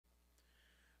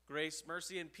Grace,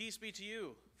 mercy, and peace be to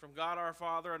you from God our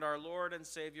Father and our Lord and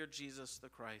Savior Jesus the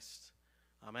Christ.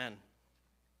 Amen.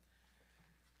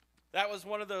 That was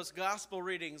one of those gospel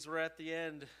readings where at the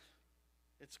end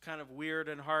it's kind of weird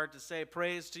and hard to say,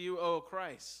 praise to you, O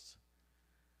Christ.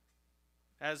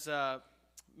 As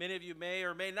many of you may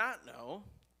or may not know,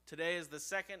 today is the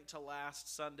second to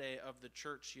last Sunday of the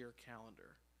church year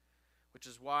calendar, which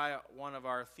is why one of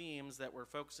our themes that we're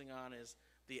focusing on is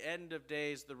the end of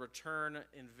days, the return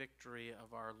in victory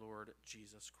of our Lord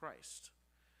Jesus Christ.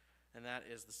 And that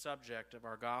is the subject of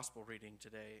our gospel reading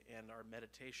today and our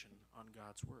meditation on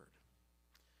God's word.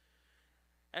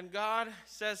 And God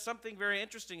says something very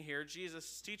interesting here. Jesus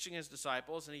is teaching his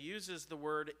disciples, and he uses the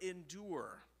word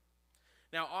endure.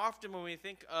 Now, often when we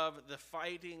think of the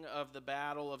fighting of the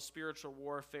battle of spiritual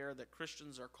warfare that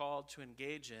Christians are called to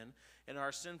engage in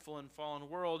our sinful and fallen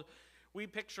world, we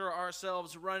picture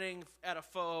ourselves running at a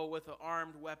foe with an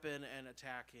armed weapon and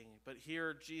attacking. But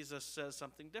here Jesus says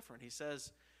something different. He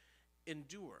says,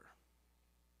 endure.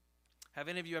 Have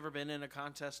any of you ever been in a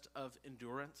contest of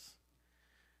endurance?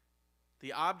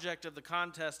 The object of the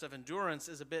contest of endurance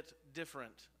is a bit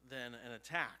different than an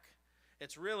attack.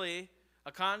 It's really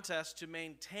a contest to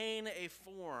maintain a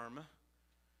form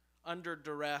under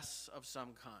duress of some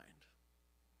kind.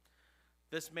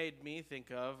 This made me think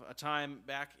of a time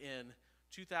back in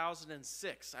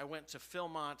 2006. I went to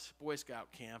Philmont Boy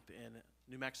Scout Camp in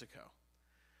New Mexico.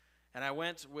 And I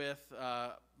went with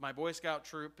my Boy Scout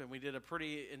troop, and we did a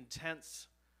pretty intense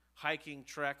hiking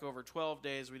trek over 12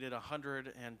 days. We did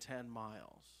 110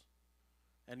 miles.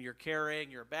 And you're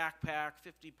carrying your backpack,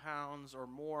 50 pounds or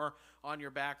more on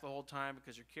your back the whole time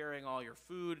because you're carrying all your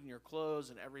food and your clothes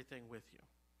and everything with you.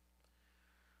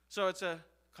 So it's a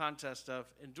contest of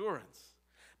endurance.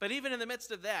 But even in the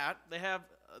midst of that, they have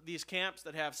these camps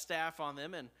that have staff on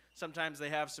them, and sometimes they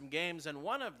have some games. And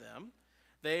one of them,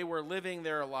 they were living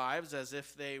their lives as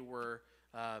if they were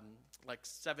like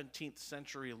 17th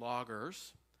century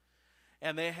loggers.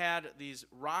 And they had these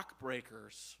rock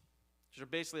breakers, which are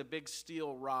basically a big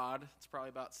steel rod. It's probably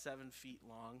about 7 feet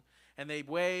long. And they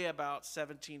weigh about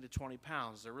 17 to 20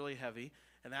 pounds. They're really heavy.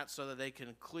 And that's so that they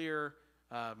can clear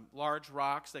large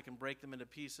rocks. They can break them into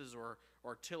pieces or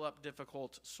till up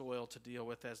difficult soil to deal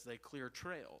with as they clear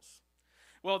trails.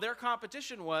 Well, their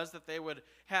competition was that they would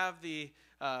have the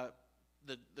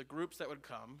groups that would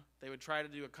come. They would try to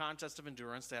do a contest of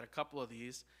endurance. They had a couple of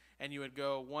these. And you would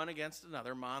go one against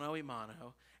another, mano a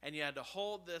mano. And you had to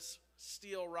hold this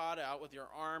steel rod out with your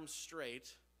arms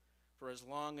straight for as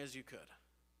long as you could.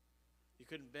 You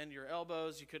couldn't bend your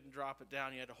elbows. You couldn't drop it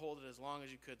down. You had to hold it as long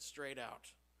as you could straight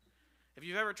out. If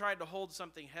you've ever tried to hold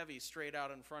something heavy straight out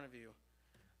in front of you,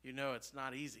 you know it's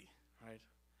not easy,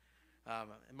 right?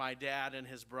 My dad and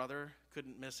his brother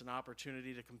couldn't miss an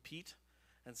opportunity to compete,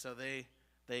 and so they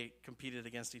competed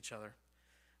against each other.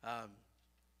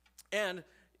 And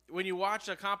when you watch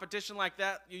a competition like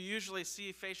that, you usually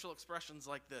see facial expressions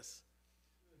like this.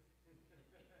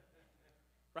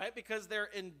 Right? Because they're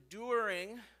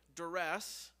enduring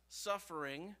duress,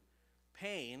 suffering,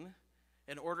 pain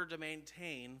in order to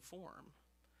maintain form.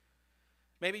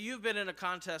 Maybe you've been in a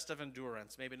contest of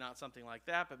endurance. Maybe not something like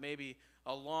that, but maybe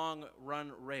a long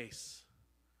run race.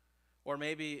 Or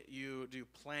maybe you do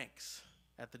planks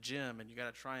at the gym and you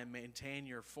got to try and maintain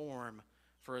your form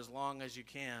for as long as you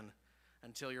can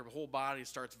until your whole body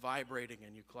starts vibrating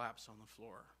and you collapse on the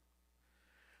floor.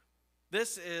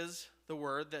 This is the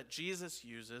word that Jesus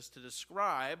uses to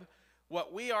describe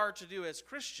what we are to do as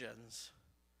Christians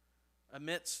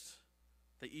amidst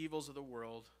the evils of the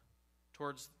world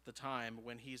towards the time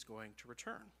when he's going to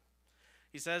return.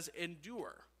 He says,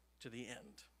 endure to the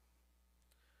end.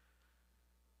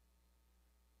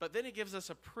 But then he gives us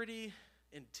a pretty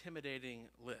intimidating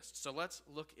list. So let's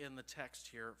look in the text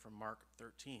here from Mark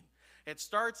 13. It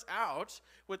starts out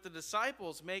with the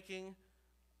disciples making,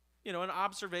 an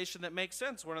observation that makes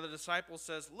sense. One of the disciples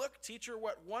says, "Look, teacher,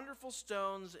 what wonderful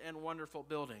stones and wonderful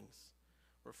buildings,"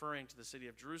 referring to the city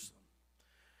of Jerusalem.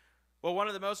 Well, one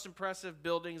of the most impressive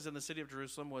buildings in the city of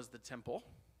Jerusalem was the temple.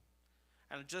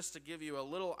 And just to give you a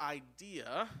little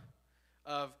idea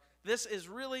of this is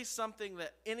really something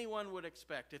that anyone would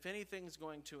expect. If anything's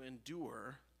going to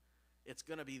endure, it's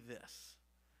going to be this.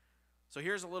 So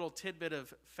here's a little tidbit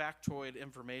of factoid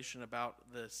information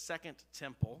about the second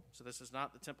temple. So this is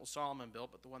not the temple Solomon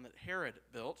built, but the one that Herod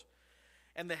built.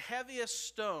 And the heaviest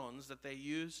stones that they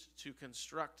used to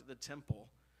construct the temple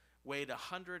weighed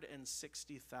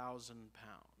 160,000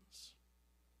 pounds.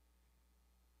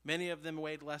 Many of them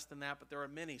weighed less than that, but there are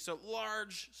many. So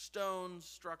large stone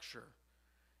structure.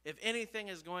 If anything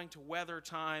is going to weather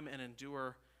time and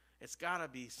endure, it's got to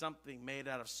be something made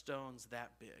out of stones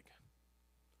that big.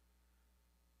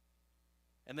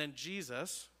 And then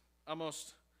Jesus,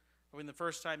 the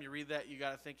first time you read that, you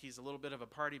got to think he's a little bit of a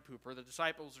party pooper. The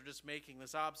disciples are just making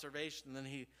this observation, and then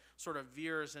he sort of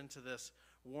veers into this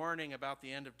warning about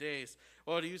the end of days.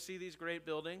 Well, do you see these great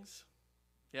buildings?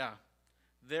 Yeah.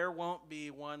 There won't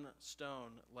be one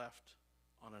stone left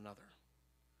on another.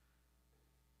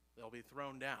 They'll be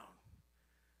thrown down,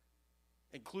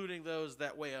 including those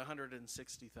that weigh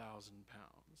 160,000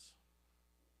 pounds.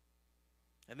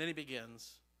 And then he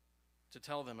begins to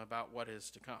tell them about what is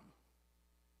to come.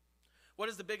 What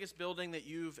is the biggest building that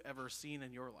you've ever seen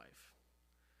in your life?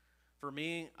 For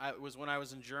me, it was when I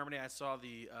was in Germany. I saw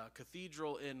the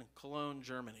cathedral in Cologne,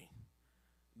 Germany.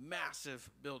 Massive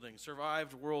building.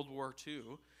 Survived World War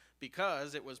II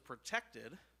because it was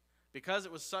protected, because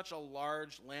it was such a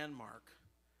large landmark.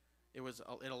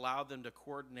 It allowed them to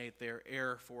coordinate their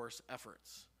Air Force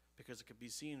efforts because it could be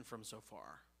seen from so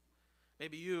far.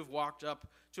 Maybe you've walked up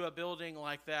to a building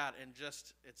like that and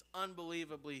it's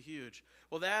unbelievably huge.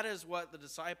 Well, that is what the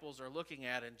disciples are looking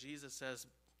at, and Jesus says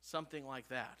something like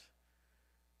that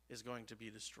is going to be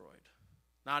destroyed.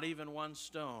 Not even one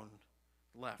stone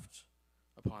left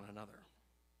upon another.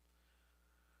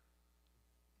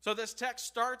 So this text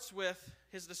starts with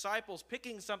his disciples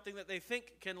picking something that they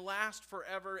think can last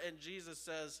forever, and Jesus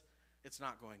says it's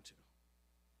not going to.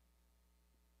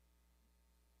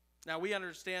 Now, we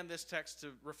understand this text to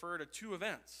refer to two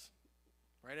events,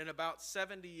 right? In about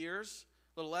 70 years,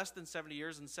 a little less than 70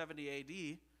 years, in 70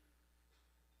 AD,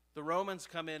 the Romans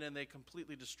come in and they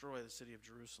completely destroy the city of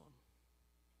Jerusalem.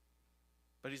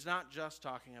 But he's not just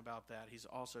talking about that. He's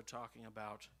also talking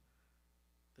about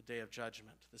the day of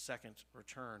judgment, the second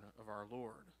return of our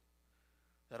Lord.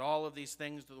 That all of these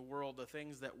things to the world, the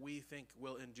things that we think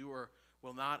will endure,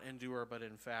 will not endure, but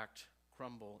in fact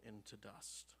crumble into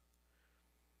dust.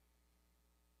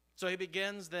 So he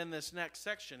begins then this next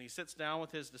section. He sits down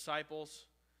with his disciples.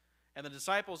 And the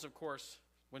disciples, of course,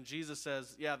 when Jesus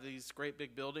says, yeah, these great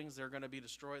big buildings, they're going to be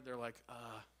destroyed, they're like,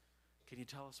 can you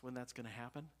tell us when that's going to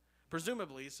happen?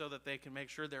 Presumably so that they can make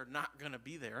sure they're not going to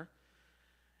be there.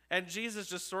 And Jesus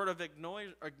just sort of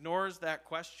ignores that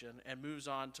question and moves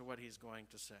on to what he's going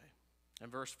to say. In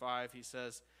verse 5, he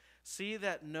says, "See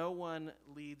that no one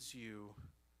leads you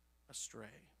astray."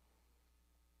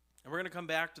 And we're going to come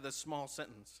back to this small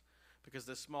sentence, because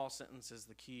this small sentence is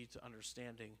the key to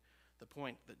understanding the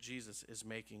point that Jesus is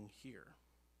making here.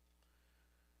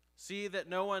 See that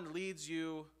no one leads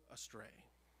you astray.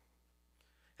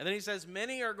 And then he says,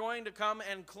 many are going to come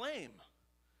and claim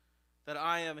that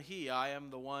I am he, I am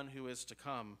the one who is to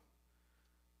come.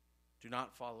 Do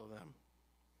not follow them.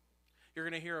 You're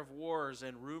going to hear of wars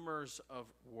and rumors of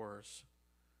wars.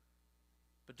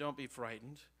 But don't be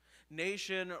frightened.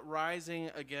 Nation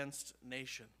rising against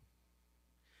nation.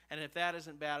 And if that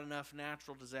isn't bad enough,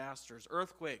 natural disasters,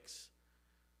 earthquakes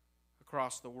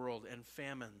across the world, and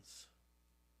famines,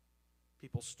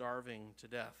 people starving to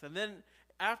death. And then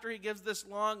after he gives this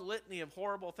long litany of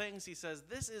horrible things, he says,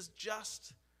 this is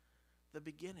just the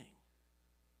beginning.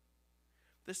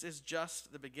 This is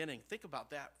just the beginning. Think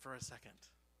about that for a second.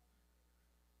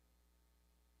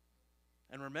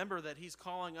 And remember that he's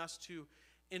calling us to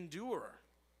endure.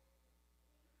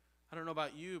 I don't know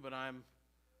about you, but I'm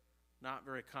not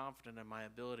very confident in my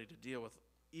ability to deal with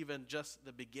even just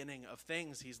the beginning of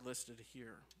things he's listed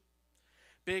here.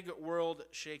 Big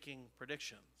world-shaking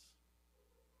predictions.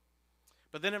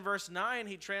 But then in verse 9,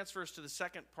 he transfers to the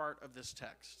second part of this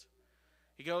text.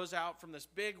 He goes out from this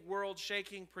big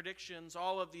world-shaking predictions,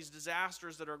 all of these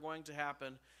disasters that are going to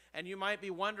happen, and you might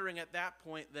be wondering at that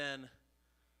point then,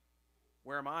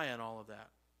 where am I in all of that?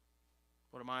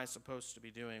 What am I supposed to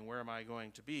be doing? Where am I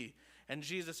going to be? And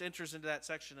Jesus enters into that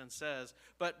section and says,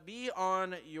 but be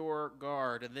on your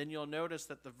guard. And then you'll notice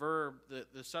that the verb,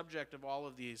 the subject of all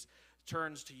of these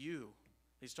turns to you.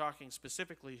 He's talking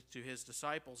specifically to his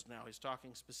disciples now. He's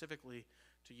talking specifically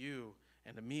to you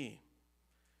and to me.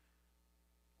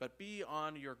 But be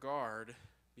on your guard,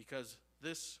 because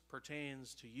this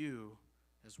pertains to you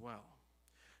as well.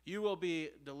 You will be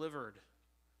delivered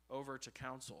over to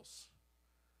councils.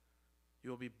 You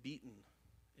will be beaten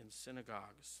in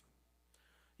synagogues.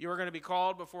 You are going to be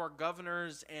called before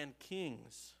governors and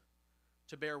kings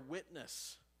to bear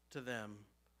witness to them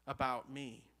about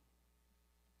me.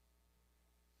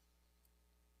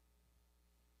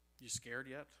 You scared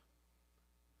yet?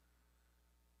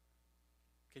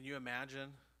 Can you imagine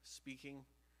speaking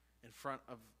in front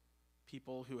of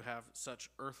people who have such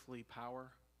earthly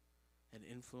power and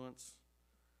influence?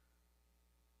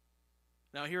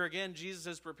 Now here again, Jesus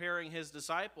is preparing his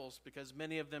disciples because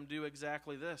many of them do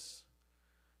exactly this.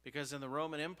 Because in the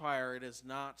Roman Empire, it is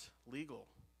not legal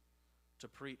to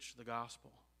preach the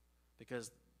gospel,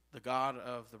 because the god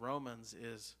of the Romans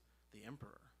is the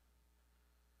emperor.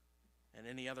 And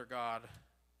any other god,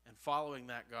 and following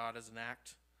that god, is an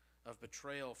act of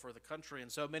betrayal for the country.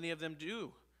 And so many of them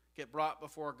do get brought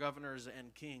before governors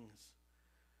and kings.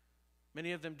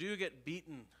 Many of them do get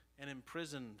beaten and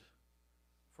imprisoned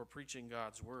for preaching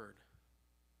God's word.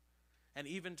 And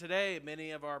even today,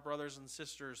 many of our brothers and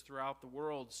sisters throughout the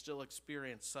world still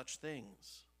experience such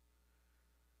things.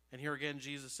 And here again,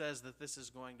 Jesus says that this is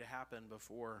going to happen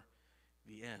before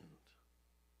the end.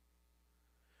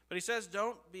 But he says,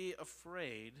 don't be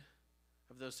afraid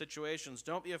of those situations.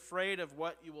 Don't be afraid of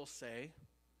what you will say,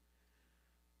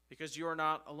 because you are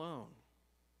not alone.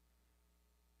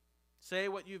 Say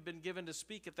what you've been given to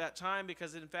speak at that time,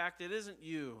 because in fact it isn't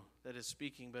you that is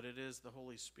speaking, but it is the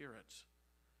Holy Spirit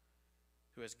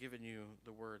who has given you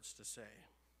the words to say.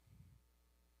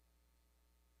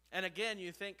 And again,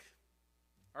 you think,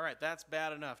 all right, that's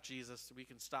bad enough, Jesus. We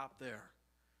can stop there.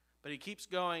 But he keeps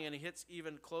going, and he hits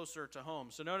even closer to home.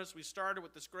 So notice we started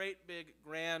with this great, big,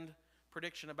 grand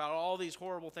prediction about all these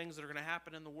horrible things that are going to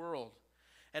happen in the world.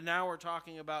 And now we're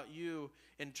talking about you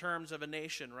in terms of a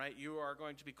nation, right? You are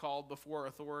going to be called before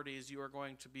authorities. You are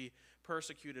going to be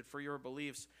persecuted for your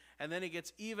beliefs. And then he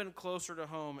gets even closer to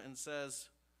home and says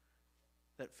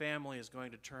that family is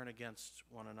going to turn against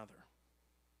one another.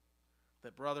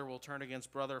 That brother will turn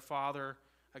against brother, father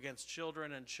against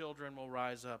children, and children will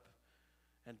rise up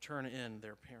and turn in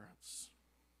their parents.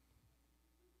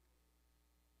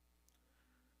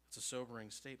 It's a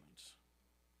sobering statement.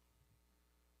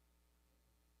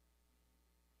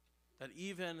 That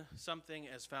even something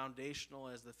as foundational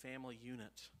as the family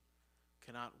unit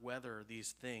cannot weather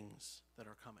these things that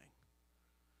are coming.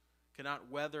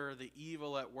 Cannot weather the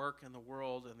evil at work in the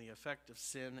world and the effect of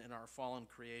sin in our fallen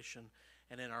creation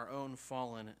and in our own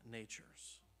fallen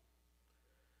natures.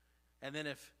 And then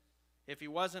if he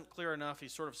wasn't clear enough, he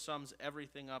sort of sums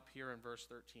everything up here in verse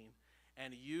 13.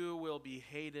 And you will be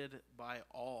hated by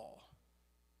all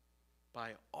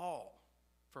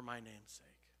for my name's sake.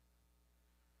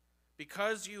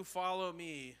 Because you follow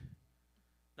me,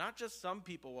 not just some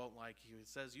people won't like you. It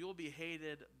says you'll be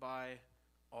hated by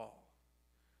all.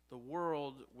 The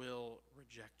world will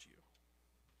reject you.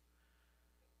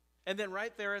 And then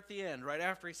right there at the end, right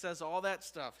after he says all that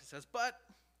stuff, he says, but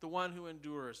the one who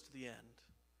endures to the end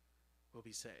will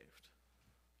be saved.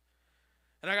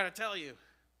 And I got to tell you,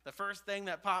 the first thing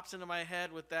that pops into my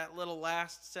head with that little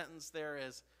last sentence there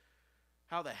is,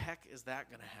 how the heck is that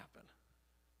going to happen?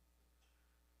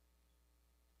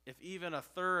 If even a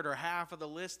third or half of the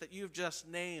list that you've just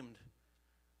named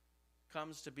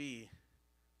comes to be,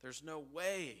 there's no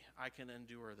way I can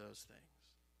endure those things.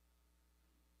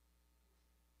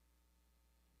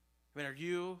 I mean, are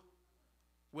you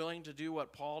willing to do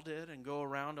what Paul did and go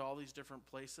around to all these different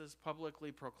places,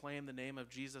 publicly proclaim the name of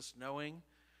Jesus, knowing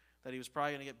that he was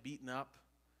probably going to get beaten up,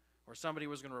 or somebody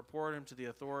was going to report him to the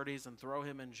authorities and throw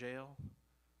him in jail?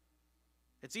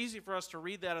 It's easy for us to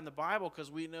read that in the Bible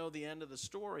because we know the end of the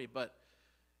story, but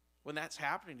when that's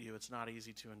happening to you, it's not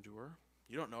easy to endure.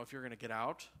 You don't know if you're going to get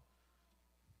out.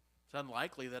 It's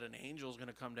unlikely that an angel is going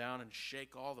to come down and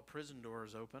shake all the prison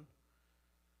doors open.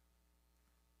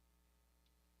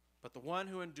 But the one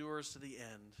who endures to the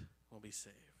end will be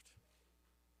saved.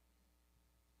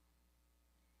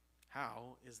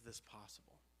 How is this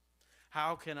possible?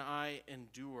 How can I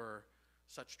endure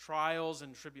such trials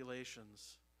and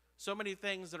tribulations? So many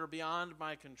things that are beyond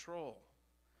my control.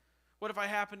 What if I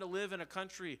happen to live in a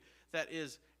country that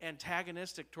is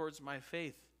antagonistic towards my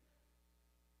faith?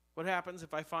 What happens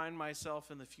if I find myself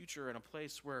in the future in a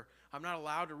place where I'm not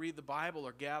allowed to read the Bible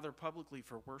or gather publicly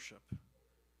for worship?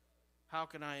 How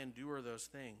can I endure those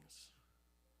things?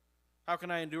 How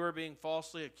can I endure being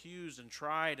falsely accused and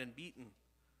tried and beaten?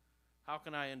 How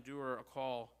can I endure a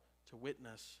call to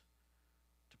witness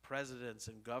to presidents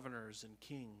and governors and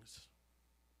kings?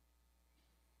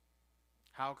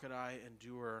 How could I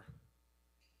endure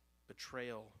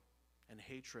betrayal and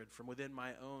hatred from within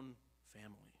my own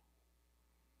family?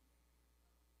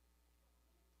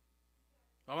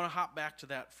 I want to hop back to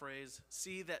that phrase,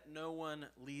 see that no one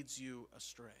leads you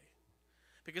astray.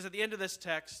 Because at the end of this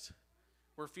text,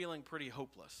 we're feeling pretty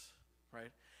hopeless,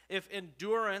 right? If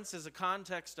endurance is a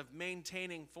context of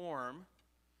maintaining form,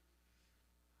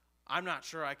 I'm not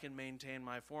sure I can maintain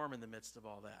my form in the midst of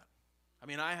all that. I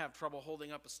mean, I have trouble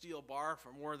holding up a steel bar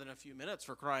for more than a few minutes,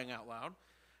 for crying out loud.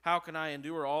 How can I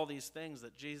endure all these things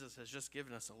that Jesus has just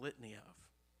given us a litany of?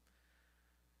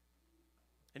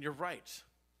 And you're right.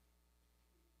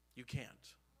 You can't.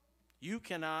 You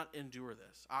cannot endure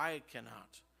this. I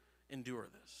cannot endure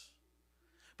this.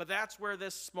 But that's where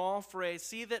this small phrase,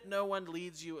 see that no one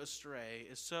leads you astray,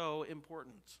 is so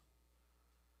important.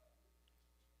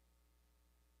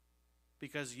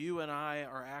 Because you and I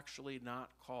are actually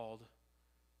not called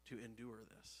to endure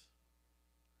this.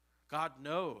 God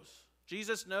knows.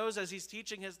 Jesus knows as he's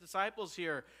teaching his disciples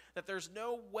here that there's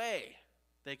no way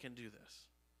they can do this.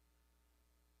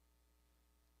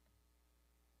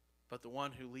 But the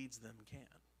one who leads them can.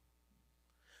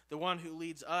 The one who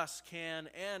leads us can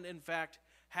and, in fact,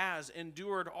 has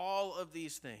endured all of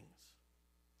these things.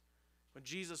 When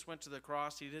Jesus went to the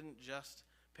cross, he didn't just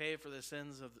pay for the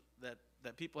sins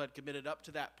that people had committed up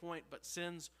to that point, but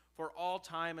sins for all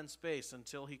time and space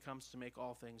until he comes to make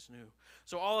all things new.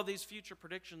 So all of these future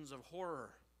predictions of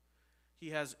horror, he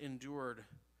has endured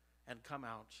and come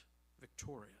out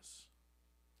victorious.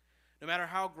 No matter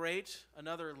how great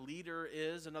another leader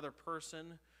is, another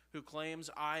person who claims,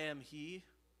 I am he,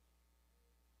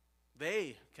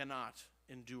 they cannot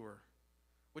endure.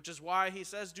 Which is why he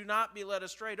says, do not be led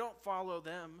astray. Don't follow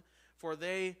them, for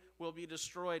they will be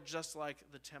destroyed just like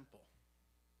the temple.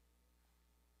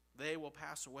 They will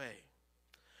pass away.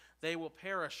 They will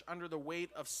perish under the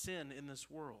weight of sin in this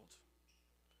world.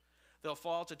 They'll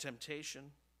fall to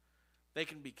temptation. They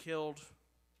can be killed.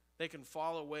 They can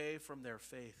fall away from their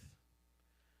faith.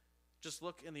 Just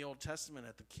look in the Old Testament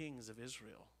at the kings of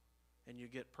Israel, and you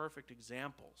get perfect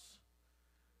examples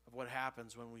of what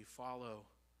happens when we follow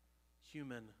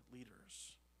human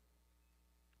leaders.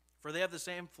 For they have the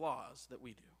same flaws that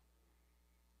we do.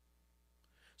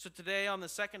 So today, on the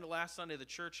second to last Sunday of the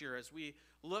church year, as we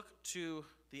look to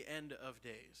the end of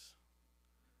days,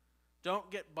 don't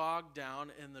get bogged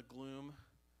down in the gloom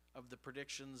of the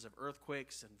predictions of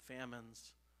earthquakes and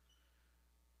famines,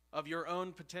 of your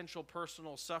own potential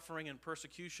personal suffering and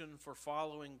persecution for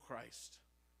following Christ.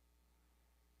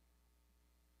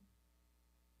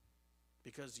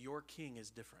 Because your king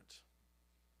is different.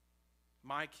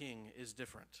 My king is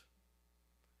different.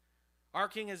 Our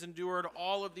king has endured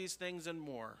all of these things and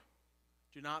more.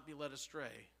 Do not be led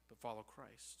astray, but follow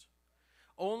Christ.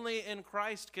 Only in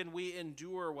Christ can we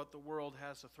endure what the world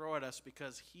has to throw at us,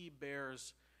 because he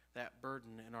bears that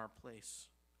burden in our place.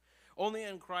 Only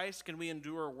in Christ can we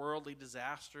endure worldly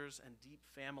disasters and deep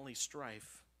family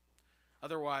strife.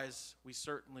 Otherwise, we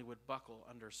certainly would buckle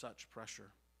under such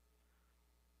pressure.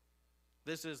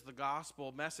 This is the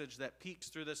gospel message that peeks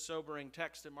through this sobering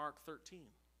text in Mark 13.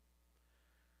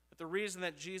 But the reason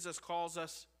that Jesus calls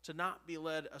us to not be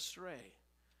led astray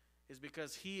is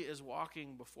because he is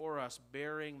walking before us,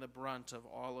 bearing the brunt of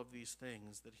all of these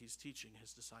things that he's teaching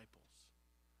his disciples.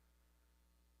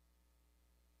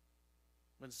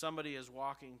 When somebody is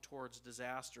walking towards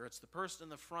disaster, it's the person in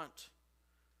the front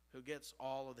who gets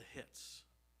all of the hits.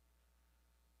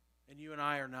 And you and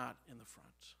I are not in the front,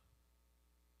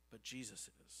 but Jesus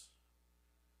is.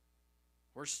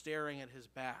 We're staring at his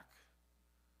back.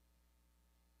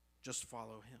 Just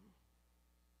follow him.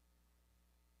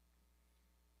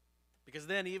 Because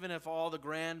then, even if all the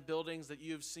grand buildings that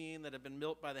you've seen that have been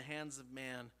built by the hands of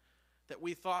man, that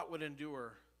we thought would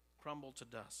endure, crumble to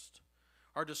dust,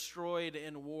 are destroyed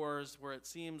in wars where it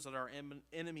seems that our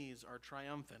enemies are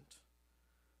triumphant,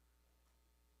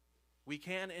 we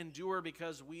can endure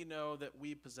because we know that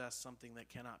we possess something that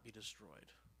cannot be destroyed.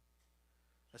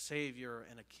 A Savior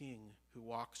and a King who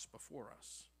walks before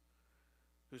us,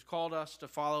 who's called us to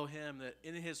follow him, that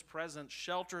in his presence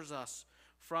shelters us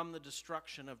from the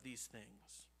destruction of these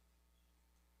things.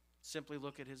 Simply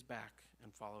look at his back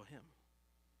and follow him.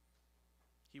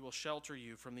 He will shelter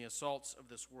you from the assaults of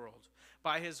this world.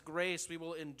 By his grace, we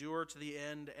will endure to the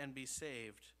end and be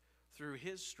saved through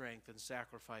his strength and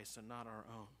sacrifice and not our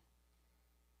own.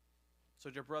 So,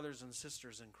 dear brothers and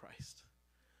sisters in Christ,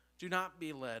 do not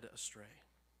be led astray.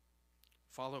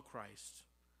 Follow Christ,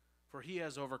 for he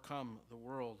has overcome the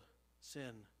world,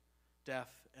 sin,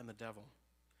 death, and the devil.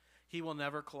 He will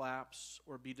never collapse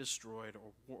or be destroyed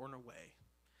or worn away.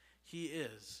 He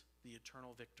is the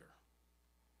eternal victor.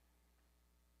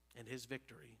 And his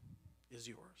victory is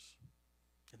yours.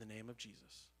 In the name of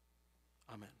Jesus,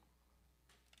 amen.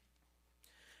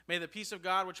 May the peace of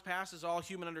God, which passes all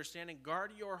human understanding,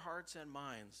 guard your hearts and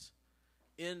minds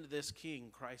in this King,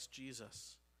 Christ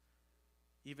Jesus,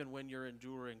 even when you're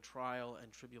enduring trial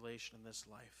and tribulation in this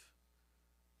life.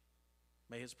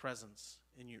 May his presence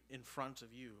in front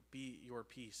of you be your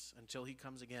peace until he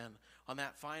comes again on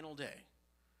that final day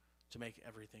to make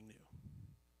everything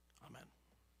new. Amen.